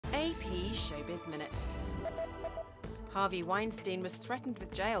AP Showbiz Minute. Harvey Weinstein was threatened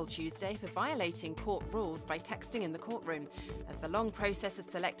with jail Tuesday for violating court rules by texting in the courtroom, as the long process of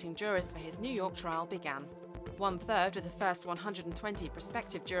selecting jurors for his New York trial began. 1/3 of the first 120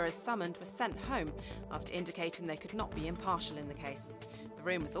 prospective jurors summoned were sent home after indicating they could not be impartial in the case. The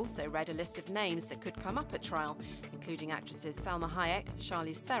room was also read a list of names that could come up at trial, including actresses Salma Hayek,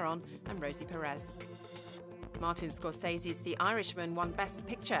 Charlize Theron and Rosie Perez. Martin Scorsese's The Irishman won Best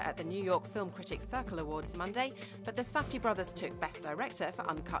Picture at the New York Film Critics Circle Awards Monday, but the Safdie brothers took Best Director for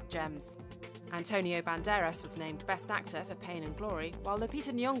Uncut Gems. Antonio Banderas was named Best Actor for Pain and Glory, while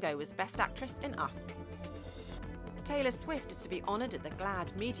Lupita Nyong'o was Best Actress in Us. Taylor Swift is to be honoured at the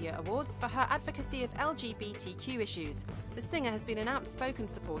GLAAD Media Awards for her advocacy of LGBTQ issues. The singer has been an outspoken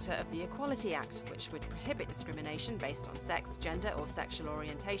supporter of the Equality Act, which would prohibit discrimination based on sex, gender or sexual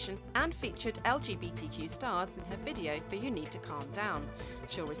orientation, and featured LGBTQ stars in her video for You Need to Calm Down.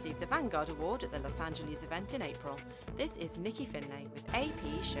 She'll receive the Vanguard Award at the Los Angeles event in April. This is Nikki Finlay with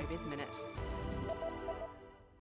AP Showbiz Minute.